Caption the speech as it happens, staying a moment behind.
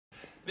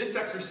This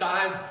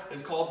exercise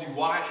is called the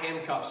Y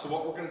handcuffs. So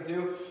what we're gonna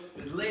do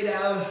is lay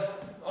down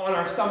on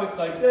our stomachs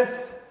like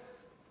this.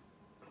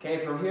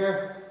 Okay, from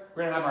here,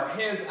 we're gonna have our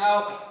hands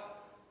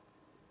out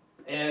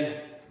and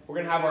we're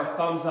gonna have our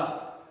thumbs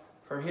up.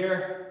 From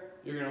here,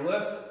 you're gonna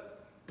lift,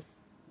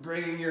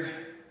 bringing your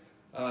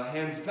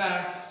hands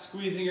back,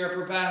 squeezing your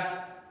upper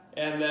back,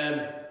 and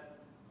then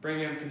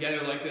bringing them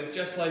together like this,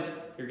 just like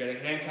you're getting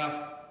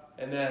handcuffed,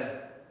 and then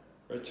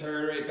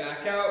return right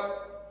back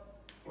out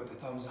with the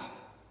thumbs up.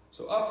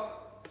 So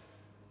up,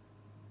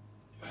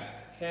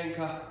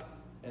 handcuff,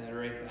 and then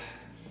right back.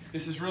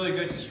 This is really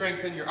good to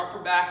strengthen your upper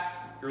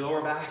back, your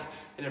lower back,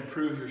 and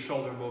improve your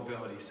shoulder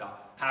mobility. So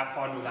have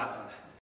fun with that one.